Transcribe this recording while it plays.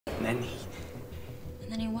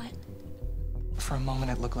then he what? For a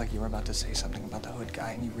moment, it looked like you were about to say something about the hood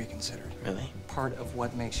guy, and you reconsidered. Really? Part of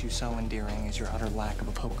what makes you so endearing is your utter lack of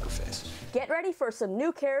a poker face. Get ready for some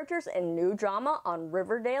new characters and new drama on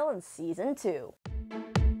Riverdale in Season 2.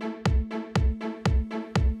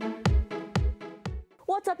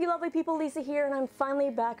 What's up, you lovely people? Lisa here, and I'm finally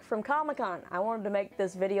back from Comic-Con. I wanted to make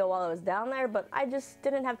this video while I was down there, but I just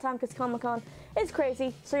didn't have time because Comic-Con is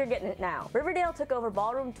crazy, so you're getting it now. Riverdale took over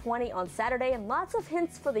Ballroom 20 on Saturday, and lots of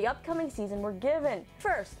hints for the upcoming season were given.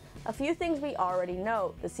 First, a few things we already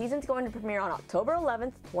know. The season's going to premiere on October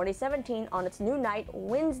 11th, 2017 on its new night,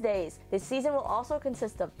 Wednesdays. This season will also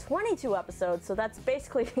consist of 22 episodes, so that's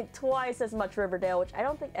basically twice as much Riverdale, which I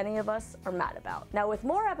don't think any of us are mad about. Now, with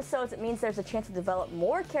more episodes, it means there's a chance to develop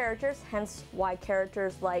more characters, hence why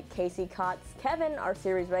characters like Casey, Cott's, Kevin are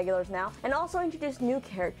series regulars now, and also introduce new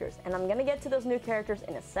characters, and I'm gonna get to those new characters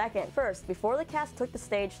in a second. First, before the cast took the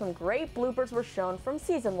stage, some great bloopers were shown from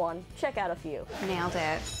Season 1. Check out a few. Nailed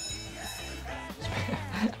it.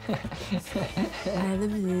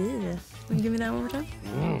 Will you give me that one more time?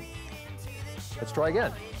 Let's try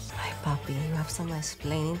again. Hi, Papi. You have some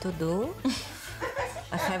explaining to do?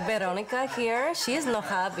 I have Veronica here. She is not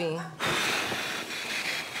happy.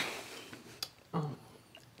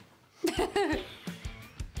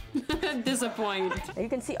 Disappointed. Now you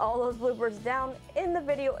can see all those bloopers down in the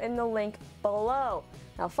video in the link below.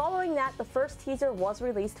 Now, following that, the first teaser was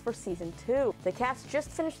released for Season 2. The cast just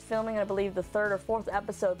finished filming, I believe, the 3rd or 4th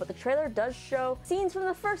episode, but the trailer does show scenes from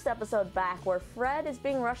the first episode back where Fred is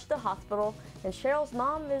being rushed to the hospital and Cheryl's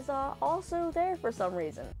mom is also there for some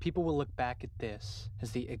reason. People will look back at this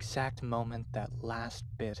as the exact moment that last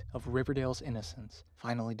bit of Riverdale's innocence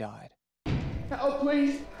finally died. Oh,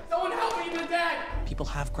 please! Someone help me, the dad! People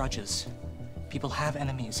have grudges. People have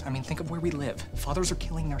enemies. I mean, think of where we live. Fathers are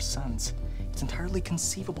killing their sons. It's entirely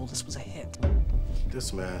conceivable this was a hit.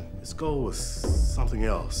 This man, his goal was something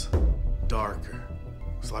else, darker.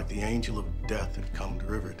 It's like the angel of death had come to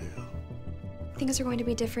Riverdale. Things are going to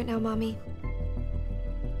be different now, Mommy.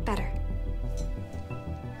 Better.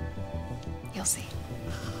 You'll see.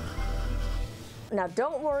 Now,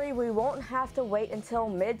 don't worry, we won't have to wait until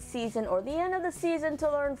mid-season or the end of the season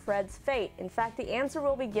to learn Fred's fate. In fact, the answer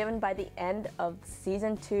will be given by the end of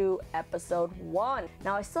Season 2, Episode 1.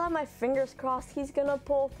 Now, I still have my fingers crossed he's gonna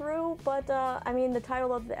pull through, but, I mean, the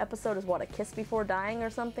title of the episode is, what, A Kiss Before Dying or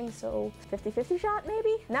something, so 50-50 shot,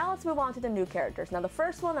 maybe? Now, let's move on to the new characters. Now, the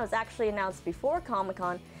first one that was actually announced before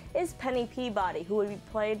Comic-Con is Penny Peabody, who will be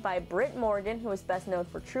played by Britt Morgan, who is best known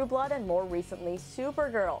for True Blood and more recently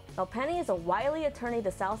Supergirl. Now, Penny is a wily attorney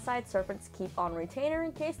the Southside Serpents keep on retainer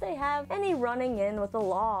in case they have any running in with the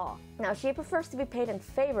law. Now, she prefers to be paid in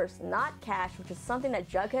favors, not cash, which is something that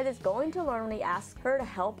Jughead is going to learn when he asks her to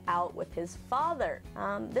help out with his father.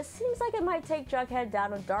 This seems like it might take Jughead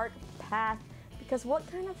down a dark path, because what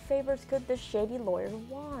kind of favors could this shady lawyer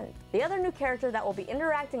want? The other new character that will be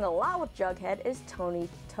interacting a lot with Jughead is Tony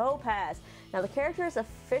Topaz. Now, the character has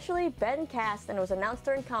officially been cast, and it was announced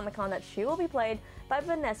during Comic-Con that she will be played by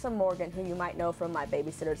Vanessa Morgan, who you might know from My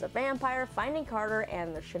Babysitter's a Vampire, Finding Carter,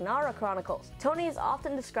 and the Shannara Chronicles. Tony is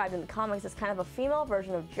often described in the comics as kind of a female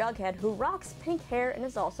version of Jughead who rocks pink hair and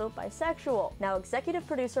is also bisexual. Now, executive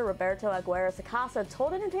producer Roberto Aguirre-Sacasa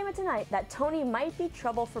told Entertainment Tonight that Tony might be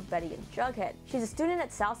trouble for Betty and Jughead. She's a student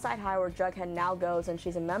at Southside High where Jughead now goes, and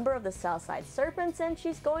she's a member of the Southside Serpents, and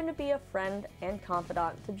she's going to be a friend and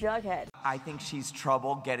confidant to Jughead. I think she's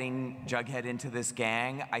trouble getting Jughead into this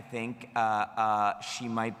gang. I think she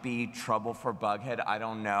might be trouble for Bughead. I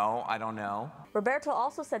don't know. Roberto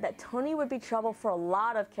also said that Tony would be trouble for a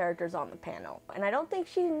lot of characters on the panel, and I don't think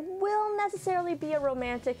she will necessarily be a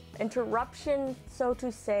romantic interruption, so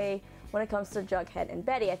to say, when it comes to Jughead and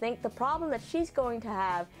Betty. I think the problem that she's going to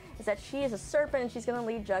have is that she is a serpent and she's going to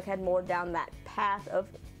lead Jughead more down that path of,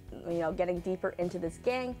 you know, getting deeper into this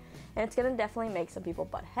gang, and it's going to definitely make some people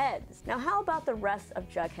butt heads. Now, how about the rest of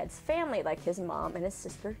Jughead's family, like his mom and his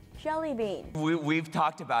sister Jellybean? We've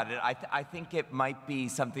talked about it. I think it might be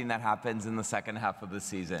something that happens in the second half of the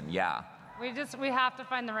season, yeah. We have to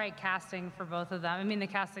find the right casting for both of them. I mean, the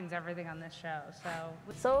casting's everything on this show, so.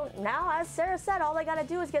 So now, as Sarah said, all they gotta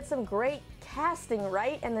do is get some great casting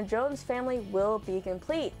right, and the Jones family will be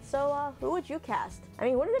complete. So, who would you cast? I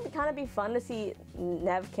mean, wouldn't it kind of be fun to see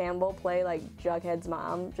Neve Campbell play, like, Jughead's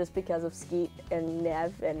mom, just because of Skeet and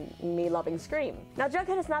Neve and me loving Scream? Now,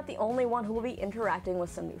 Jughead is not the only one who will be interacting with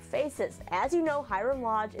some new faces. As you know, Hiram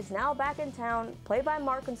Lodge is now back in town, played by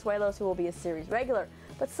Mark Consuelos, who will be a series regular.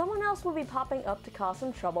 But someone else will be popping up to cause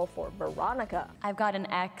some trouble for Veronica. I've got an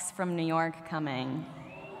ex from New York coming.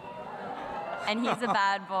 And he's a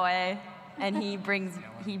bad boy. and he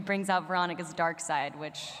brings out Veronica's dark side,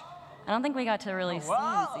 which I don't think we got to really see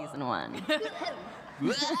in season 1.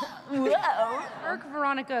 Dark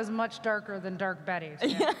Veronica is much darker than Dark Betty.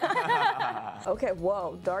 So. Okay,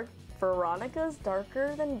 whoa, Dark Veronica's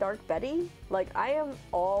darker than Dark Betty? Like, I am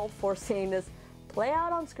all for seeing this play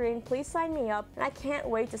out on screen. Please sign me up, and I can't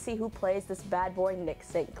wait to see who plays this bad boy Nick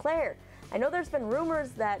St. Clair. I know there's been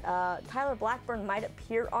rumors that Tyler Blackburn might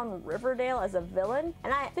appear on Riverdale as a villain,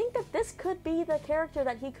 and I think that this could be the character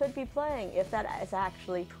that he could be playing if that is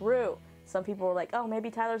actually true. Some people were like, oh, maybe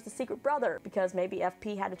Tyler's the secret brother because maybe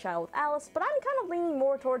FP had a child with Alice, but I'm kind of leaning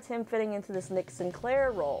more towards him fitting into this Nick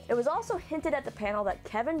Sinclair role. It was also hinted at the panel that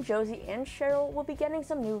Kevin, Josie, and Cheryl will be getting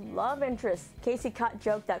some new love interests. Casey Cott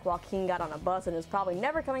joked that Joaquin got on a bus and is probably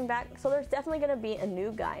never coming back, so there's definitely going to be a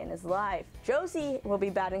new guy in his life. Josie will be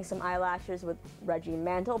batting some eyelashes with Reggie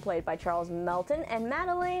Mantle, played by Charles Melton, and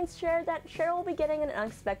Madeleine shared that Cheryl will be getting an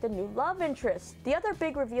unexpected new love interest. The other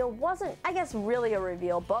big reveal wasn't, I guess, really a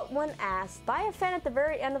reveal, but when asked by a fan at the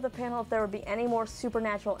very end of the panel if there would be any more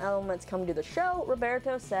supernatural elements coming to the show,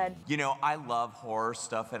 Roberto said, You know, I love horror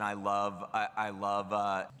stuff, and I love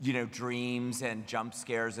you know, dreams and jump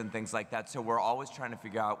scares and things like that. So we're always trying to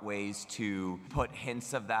figure out ways to put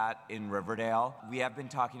hints of that in Riverdale. We have been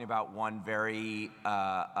talking about one very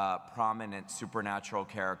prominent supernatural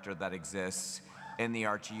character that exists in the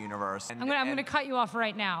Archie universe. I'm gonna cut you off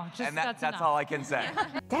right now. Just, that's all I can say.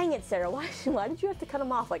 Dang it, Sarah, why did you have to cut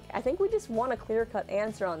him off? Like, I think we just want a clear-cut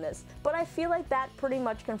answer on this. But I feel like that pretty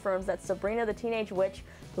much confirms that Sabrina the Teenage Witch,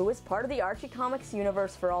 who is part of the Archie Comics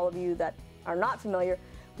universe for all of you that are not familiar,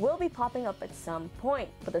 will be popping up at some point.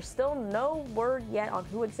 But there's still no word yet on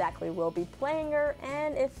who exactly will be playing her,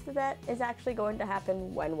 and if that is actually going to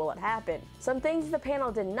happen, when will it happen? Some things the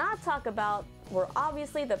panel did not talk about were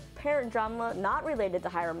obviously the parent drama not related to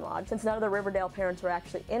Hiram Lodge, since none of the Riverdale parents were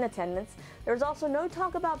actually in attendance. There was also no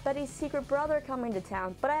talk about Betty's secret brother coming to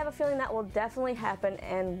town, but I have a feeling that will definitely happen,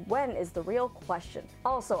 and when is the real question.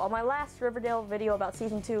 Also, on my last Riverdale video about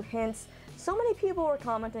season 2 hints, so many people were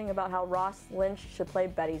commenting about how Ross Lynch should play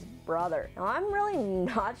Betty's brother. Now, I'm really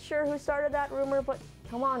not sure who started that rumor, but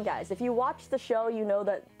come on, guys. If you watch the show, you know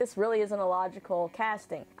that this really isn't a logical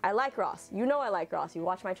casting. I like Ross. You know I like Ross. You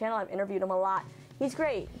watch my channel, I've interviewed him a lot. He's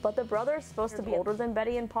great, but the brother is supposed to be older than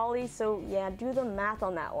Betty and Polly, so yeah, do the math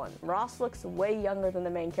on that one. Ross looks way younger than the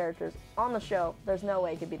main characters on the show. There's no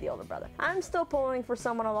way he could be the older brother. I'm still pulling for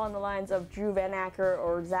someone along the lines of Drew Van Acker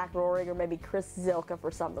or Zach Rohrig or maybe Chris Zilka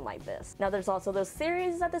for something like this. Now, there's also those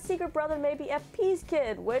theories that the secret brother may be FP's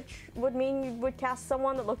kid, which would mean you would cast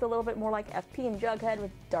someone that looked a little bit more like FP and Jughead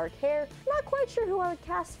with dark hair. Not quite sure who I would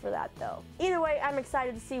cast for that, though. Either way, I'm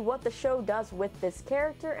excited to see what the show does with this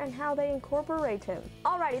character and how they incorporate him.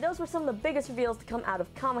 Alrighty, those were some of the biggest reveals to come out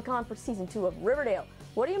of Comic-Con for Season 2 of Riverdale.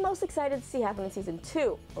 What are you most excited to see happen in Season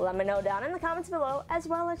 2? Let me know down in the comments below, as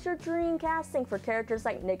well as your dream casting for characters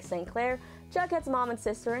like Nick St. Clair, Jughead's mom and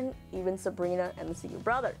sister, and even Sabrina and the secret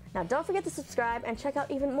brother. Now, don't forget to subscribe and check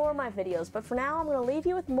out even more of my videos, but for now, I'm going to leave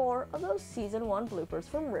you with more of those Season 1 bloopers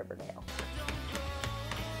from Riverdale.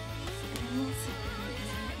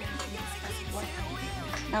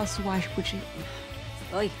 Else, why would you?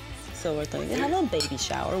 Oi. So we're thinking, have a baby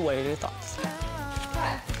shower. What are your thoughts?